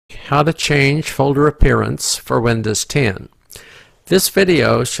how to change folder appearance for Windows 10. This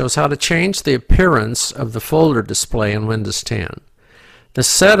video shows how to change the appearance of the folder display in Windows 10. The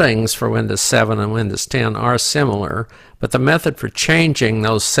settings for Windows 7 and Windows 10 are similar, but the method for changing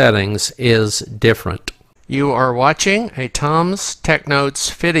those settings is different. You are watching a Tom's Tech Notes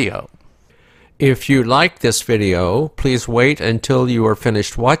video. If you like this video, please wait until you are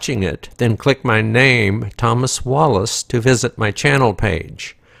finished watching it, then click my name, Thomas Wallace, to visit my channel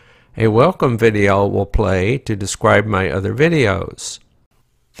page. A welcome video will play to describe my other videos.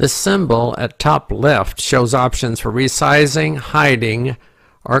 The symbol at top left shows options for resizing, hiding,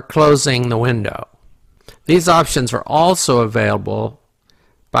 or closing the window. These options are also available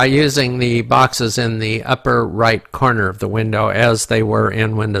by using the boxes in the upper right corner of the window as they were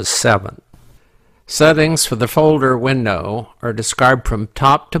in Windows 7. Settings for the folder window are described from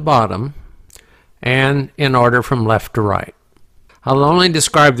top to bottom and in order from left to right. I'll only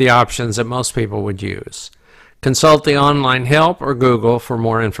describe the options that most people would use. Consult the online help or Google for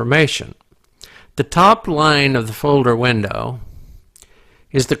more information. The top line of the folder window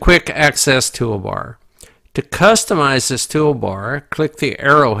is the Quick Access toolbar. To customize this toolbar, click the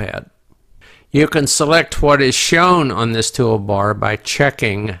arrowhead. You can select what is shown on this toolbar by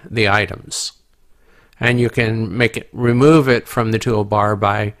checking the items. And you can remove it from the toolbar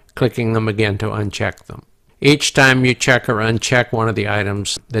by clicking them again to uncheck them. Each time you check or uncheck one of the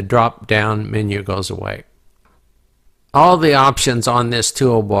items, the drop-down menu goes away. All the options on this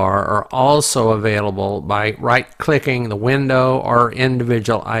toolbar are also available by right-clicking the window or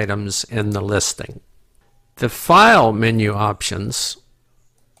individual items in the listing. The File menu options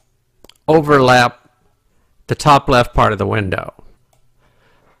overlap the top left part of the window.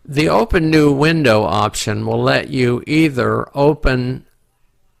 The Open New Window option will let you either open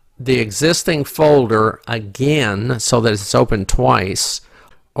the existing folder again so that it's open twice,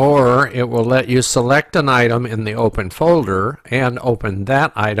 or it will let you select an item in the open folder and open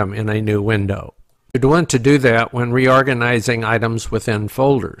that item in a new window. You'd want to do that when reorganizing items within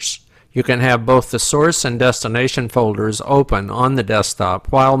folders. You can have both the source and destination folders open on the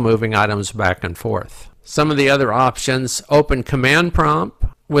desktop while moving items back and forth. Some of the other options: open command prompt.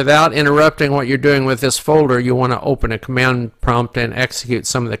 Without interrupting what you're doing with this folder, you want to open a command prompt and execute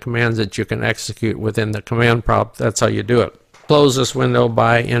some of the commands that you can execute within the command prompt. That's how you do it. Close this window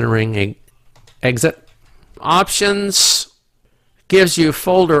by entering exit. Options gives you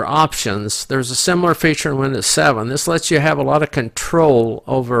folder options. There's a similar feature in Windows 7. This lets you have a lot of control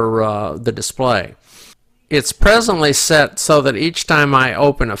over the display. It's presently set so that each time I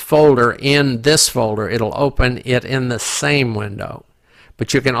open a folder in this folder, it'll open it in the same window.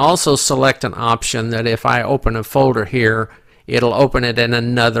 But you can also select an option that if I open a folder here, it'll open it in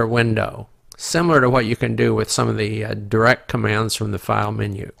another window, similar to what you can do with some of the direct commands from the File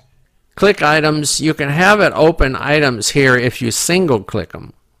menu. Click items. You can have it open items here if you single click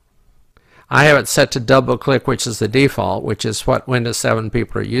them. I have it set to double click, which is the default, which is what Windows 7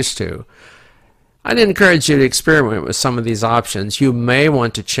 people are used to. I'd encourage you to experiment with some of these options. You may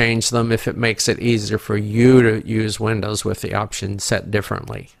want to change them if it makes it easier for you to use Windows with the option set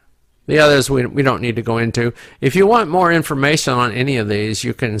differently. The others we don't need to go into. If you want more information on any of these,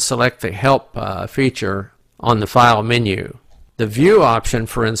 you can select the Help feature on the File menu. The View option,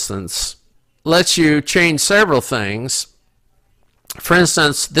 for instance, lets you change several things. For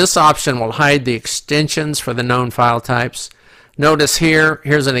instance, this option will hide the extensions for the known file types. Notice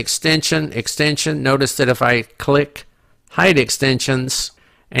here's an extension. Notice that if I click Hide Extensions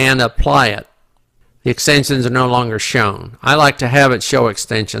and apply it, the extensions are no longer shown. I like to have it show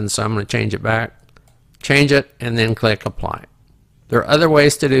extensions, so I'm going to change it back. Change it, and then click Apply. There are other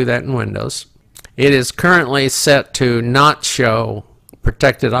ways to do that in Windows. It is currently set to not show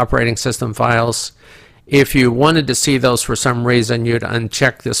protected operating system files. If you wanted to see those for some reason, you'd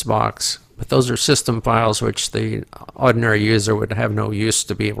uncheck this box. But those are system files which the ordinary user would have no use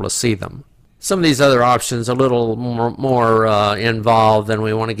to be able to see them. Some of these other options are a little more involved than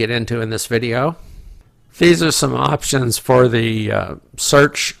we want to get into in this video. These are some options for the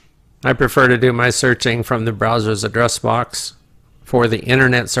search. I prefer to do my searching from the browser's address box for the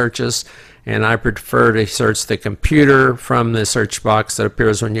internet searches, and I prefer to search the computer from the search box that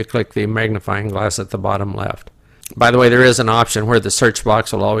appears when you click the magnifying glass at the bottom left. By the way, there is an option where the search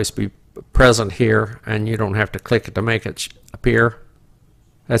box will always be present here, and you don't have to click it to make it appear.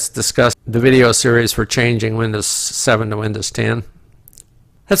 Let's discuss the video series for changing Windows 7 to Windows 10.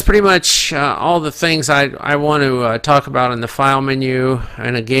 That's pretty much all the things I want to talk about in the File menu.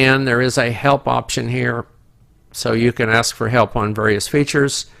 And again, there is a Help option here, so you can ask for help on various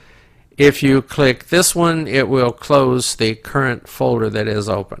features. If you click this one, it will close the current folder that is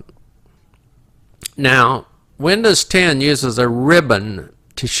open. Now, Windows 10 uses a ribbon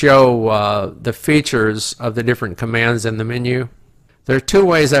to show the features of the different commands in the menu. There are two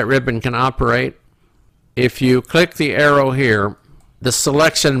ways that ribbon can operate. If you click the arrow here, the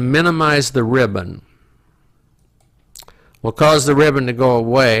selection minimize the ribbon will cause the ribbon to go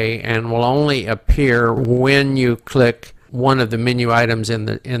away and will only appear when you click one of the menu items in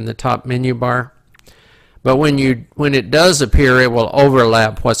the top menu bar. But when it does appear, it will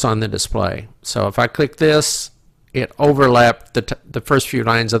overlap what's on the display. So if I click this, it overlapped the first few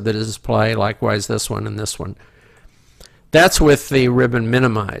lines of the display, likewise this one and this one. That's with the ribbon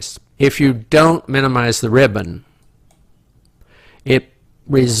minimized. If you don't minimize the ribbon, it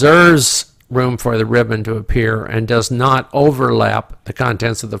reserves room for the ribbon to appear and does not overlap the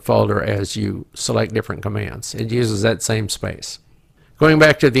contents of the folder as you select different commands. It uses that same space. Going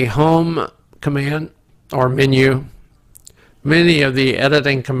back to the home command or menu, many of the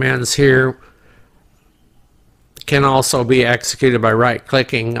editing commands here can also be executed by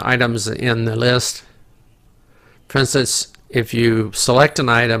right-clicking items in the list. For instance, if you select an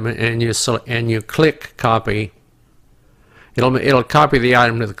item and you click copy, it'll copy the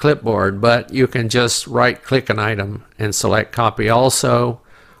item to the clipboard, but you can just right-click an item and select copy also,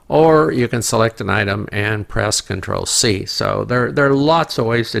 or you can select an item and press Control-C. So there are lots of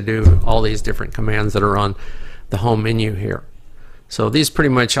ways to do all these different commands that are on the home menu here. So these pretty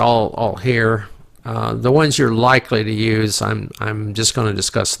much all here. The ones you're likely to use, I'm just going to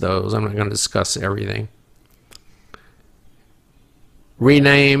discuss those. I'm not going to discuss everything.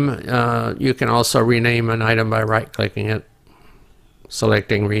 Rename, you can also rename an item by right-clicking it,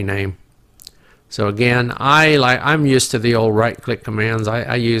 selecting rename. So again, I'm used to the old right-click commands.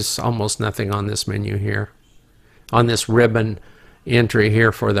 I use almost nothing on this menu here, on this ribbon entry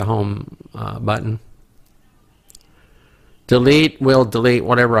here for the home button. Delete will delete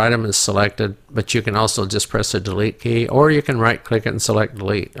whatever item is selected, but you can also just press the delete key, or you can right-click it and select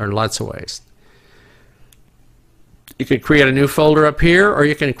delete. There are lots of ways. You could create a new folder up here, or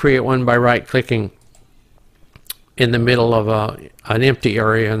you can create one by right-clicking in the middle of an empty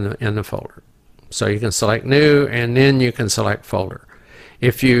area in the folder. So you can select new, and then you can select folder.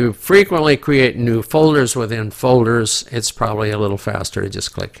 If you frequently create new folders within folders, it's probably a little faster to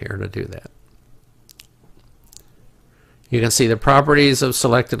just click here to do that. You can see the properties of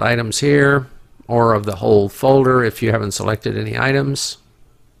selected items here, or of the whole folder if you haven't selected any items.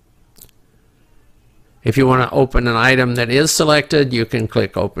 If you want to open an item that is selected, you can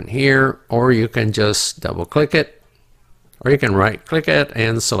click open here, or you can just double click it, or you can right click it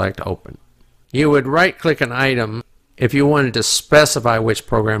and select open. You would right click an item if you wanted to specify which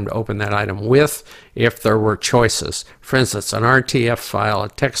program to open that item with, if there were choices. For instance, an RTF file, a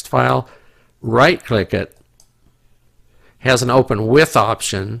text file, right click it, has an open with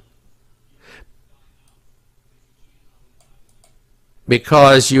option,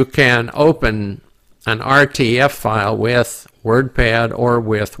 because you can open an RTF file with WordPad or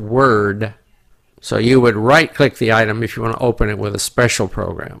with Word. So you would right click the item if you want to open it with a special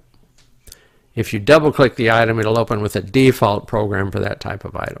program. If you double click the item, it'll open with a default program for that type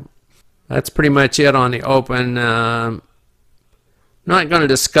of item. That's pretty much it on the open. I'm not going to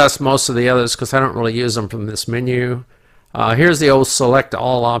discuss most of the others because I don't really use them from this menu. Here's the old select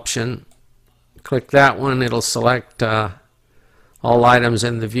all option. Click that one, it'll select all items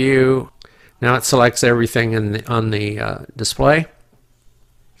in the view. Now it selects everything on the display.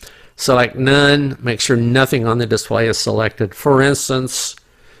 Select none, make sure nothing on the display is selected. For instance,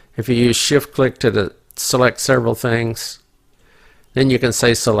 if you use shift click to select several things, then you can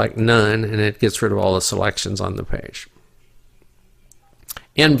say select none, and it gets rid of all the selections on the page.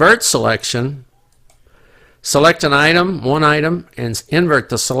 Invert selection. Select an item, one item, and invert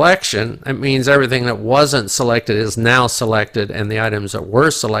the selection. That means everything that wasn't selected is now selected, and the items that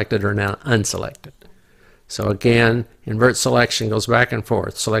were selected are now unselected. So again, invert selection goes back and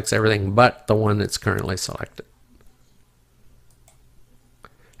forth, selects everything but the one that's currently selected.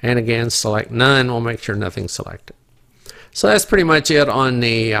 And again, select none will make sure nothing's selected. So that's pretty much it on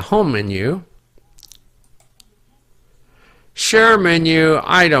the home menu. Share menu,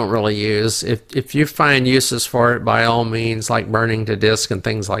 I don't really use. If you find uses for it, by all means, like burning to disk and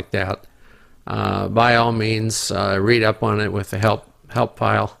things like that, by all means, read up on it with the help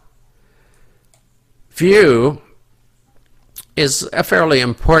file. View is a fairly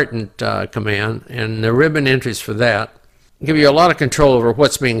important command, and the ribbon entries for that give you a lot of control over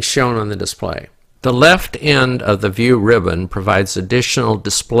what's being shown on the display. The left end of the View ribbon provides additional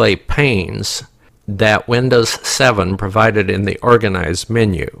display panes that Windows 7 provided in the Organize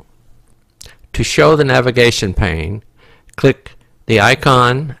menu. To show the navigation pane, click the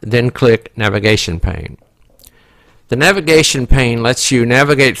icon, then click Navigation Pane. The navigation pane lets you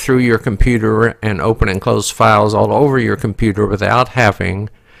navigate through your computer and open and close files all over your computer without having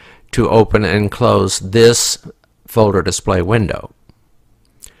to open and close this folder display window.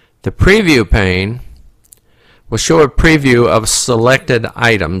 The preview pane will show a preview of selected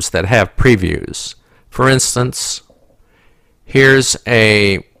items that have previews. For instance, here's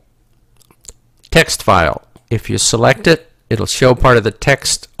a text file. If you select it, it'll show part of the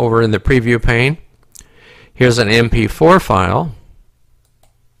text over in the preview pane. Here's an MP4 file.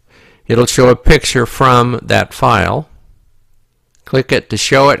 It'll show a picture from that file. Click it to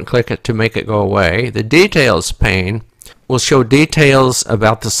show it and click it to make it go away. The details pane will show details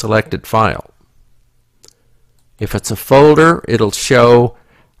about the selected file. If it's a folder, it'll show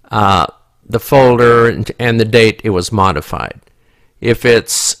the folder and the date it was modified. If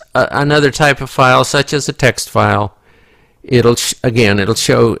it's another type of file, such as a text file, it'll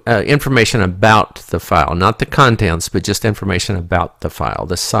show information about the file, not the contents, but just information about the file,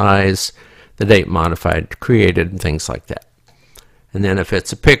 the size, the date modified, created, and things like that. And then if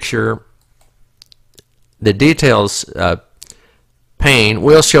it's a picture, the details pane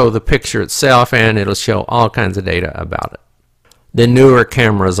will show the picture itself, and it'll show all kinds of data about it. The newer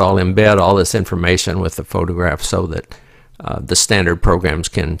cameras all embed all this information with the photograph so that the standard programs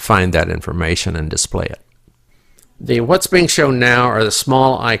can find that information and display it. What's being shown now are the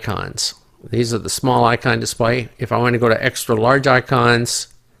small icons. These are the small icon display. If I want to go to extra large icons,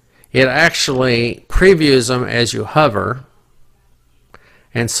 it actually previews them as you hover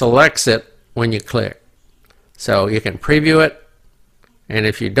and selects it when you click. So you can preview it, and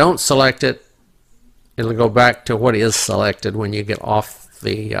if you don't select it, it'll go back to what is selected when you get off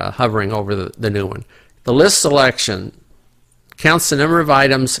the hovering over the new one. The list selection counts the number of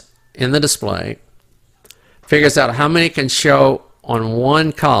items in the display, figures out how many can show on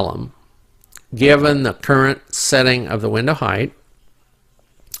one column given the current setting of the window height.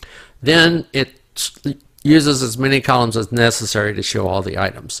 Then it uses as many columns as necessary to show all the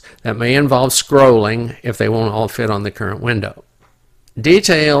items. That may involve scrolling if they won't all fit on the current window.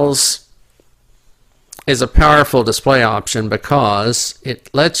 Details is a powerful display option because it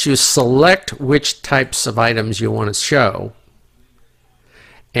lets you select which types of items you want to show.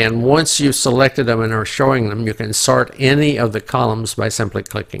 And once you've selected them and are showing them, you can sort any of the columns by simply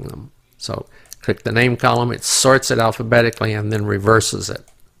clicking them. So click the name column, it sorts it alphabetically and then reverses it.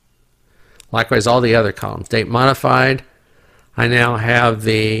 Likewise, all the other columns. Date modified, I now have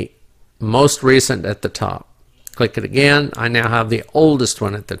the most recent at the top. Click it again, I now have the oldest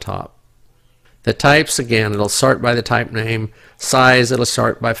one at the top. The types, again, it'll sort by the type name. Size, it'll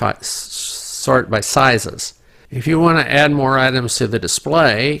sort by sizes. If you want to add more items to the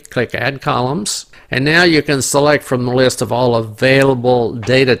display, click Add Columns, and now you can select from the list of all available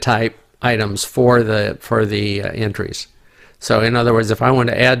data type items for the entries. So in other words, if I want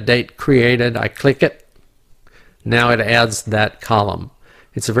to add date created, I click it. Now it adds that column.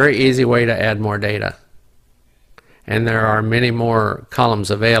 It's a very easy way to add more data. And there are many more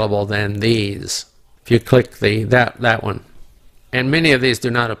columns available than these. If you click that one. And many of these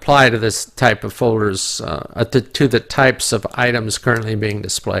do not apply to this type of folders, to the types of items currently being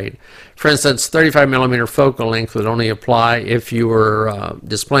displayed. For instance, 35mm focal length would only apply if you were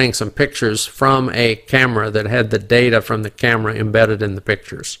displaying some pictures from a camera that had the data from the camera embedded in the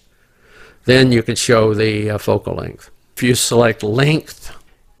pictures. Then you could show the focal length. If you select length,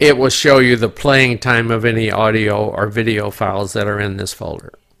 it will show you the playing time of any audio or video files that are in this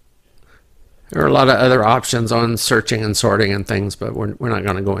folder. There are a lot of other options on searching and sorting and things, but we're not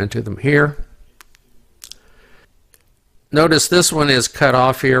going to go into them here. Notice this one is cut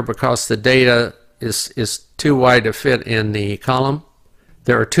off here because the data is too wide to fit in the column.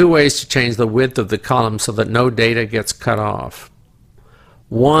 There are two ways to change the width of the column so that no data gets cut off.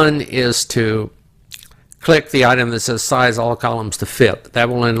 One is to click the item that says size all columns to fit. That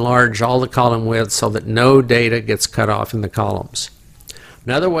will enlarge all the column width so that no data gets cut off in the columns.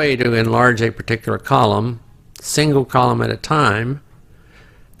 Another way to enlarge a particular column, single column at a time,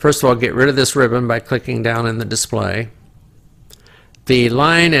 first of all, get rid of this ribbon by clicking down in the display. The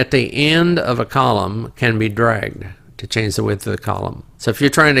line at the end of a column can be dragged to change the width of the column. So if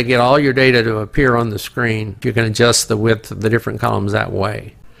you're trying to get all your data to appear on the screen, you can adjust the width of the different columns that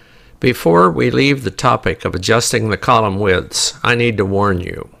way. Before we leave the topic of adjusting the column widths, I need to warn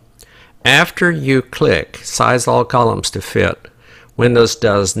you. After you click Size All Columns to Fit, Windows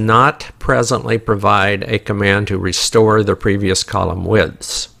does not presently provide a command to restore the previous column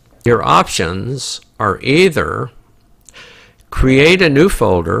widths. Your options are either create a new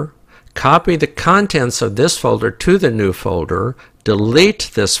folder, copy the contents of this folder to the new folder,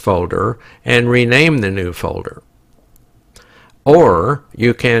 delete this folder, and rename the new folder. Or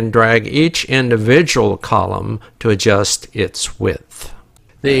you can drag each individual column to adjust its width.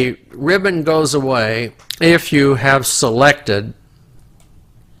 The ribbon goes away if you have selected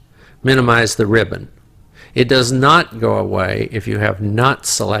minimize the ribbon. It does not go away if you have not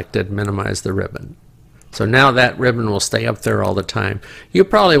selected minimize the ribbon. So now that ribbon will stay up there all the time. You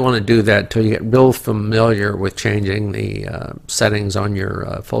probably want to do that until you get real familiar with changing the settings on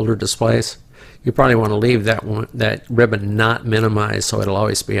your folder displays. You probably want to leave that ribbon not minimized so it'll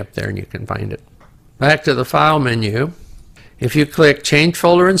always be up there and you can find it. Back to the File menu. If you click Change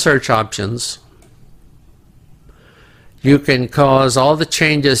Folder and Search Options, you can cause all the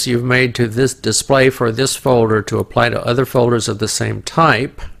changes you've made to this display for this folder to apply to other folders of the same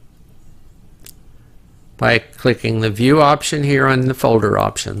type by clicking the View option here on the Folder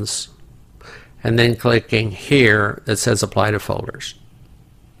Options and then clicking here that says Apply to Folders.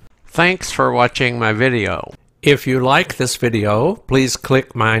 Thanks for watching my video. If you like this video, please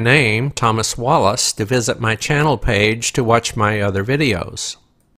click my name, Thomas Wallace, to visit my channel page to watch my other videos.